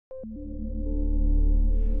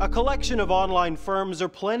A collection of online firms are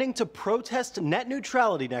planning to protest net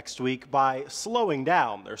neutrality next week by slowing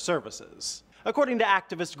down their services. According to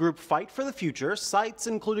activist group Fight for the Future, sites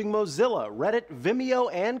including Mozilla, Reddit,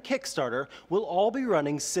 Vimeo, and Kickstarter will all be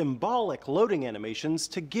running symbolic loading animations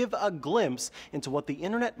to give a glimpse into what the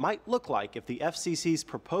internet might look like if the FCC's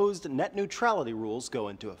proposed net neutrality rules go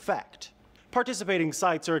into effect. Participating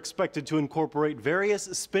sites are expected to incorporate various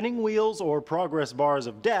spinning wheels or progress bars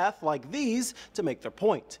of death like these to make their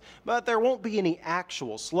point. But there won't be any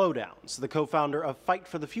actual slowdowns, the co-founder of Fight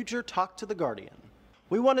for the Future talked to The Guardian.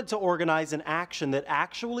 We wanted to organize an action that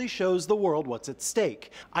actually shows the world what's at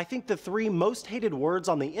stake. I think the three most hated words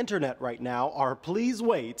on the internet right now are please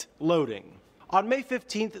wait, loading. On May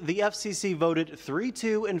 15th, the FCC voted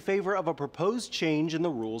 3-2 in favor of a proposed change in the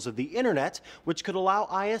rules of the internet, which could allow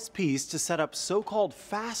ISPs to set up so-called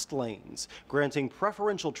fast lanes, granting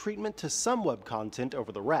preferential treatment to some web content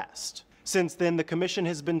over the rest. Since then, the Commission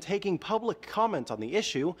has been taking public comment on the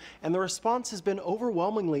issue, and the response has been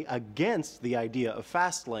overwhelmingly against the idea of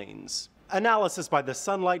fast lanes. Analysis by the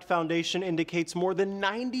Sunlight Foundation indicates more than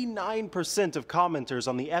 99% of commenters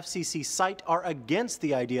on the FCC site are against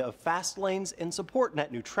the idea of fast lanes and support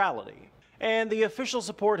net neutrality. And the official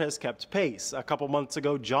support has kept pace. A couple months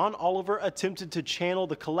ago, John Oliver attempted to channel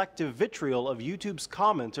the collective vitriol of YouTube's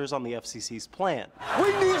commenters on the FCC's plan.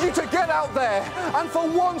 We need you to get out there and for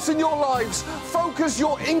once in your lives, focus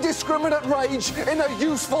your indiscriminate rage in a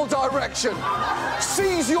useful direction.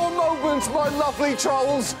 Seize your moment, my lovely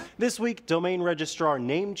trolls. This week, domain registrar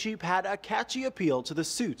Namecheap had a catchy appeal to the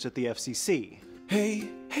suits at the FCC. Hey,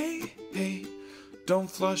 hey, hey, don't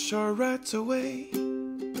flush our rats away.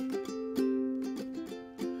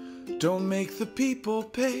 Don't make the people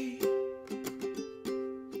pay.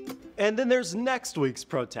 And then there's next week's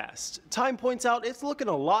protest. Time points out it's looking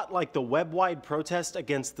a lot like the web-wide protest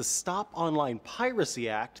against the Stop Online Piracy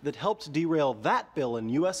Act that helped derail that bill in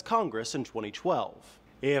U.S. Congress in 2012.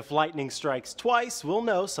 If lightning strikes twice, we'll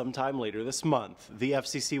know sometime later this month. The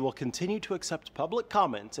FCC will continue to accept public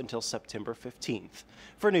comment until September 15th.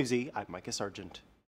 For Newsy, I'm Micah Sargent.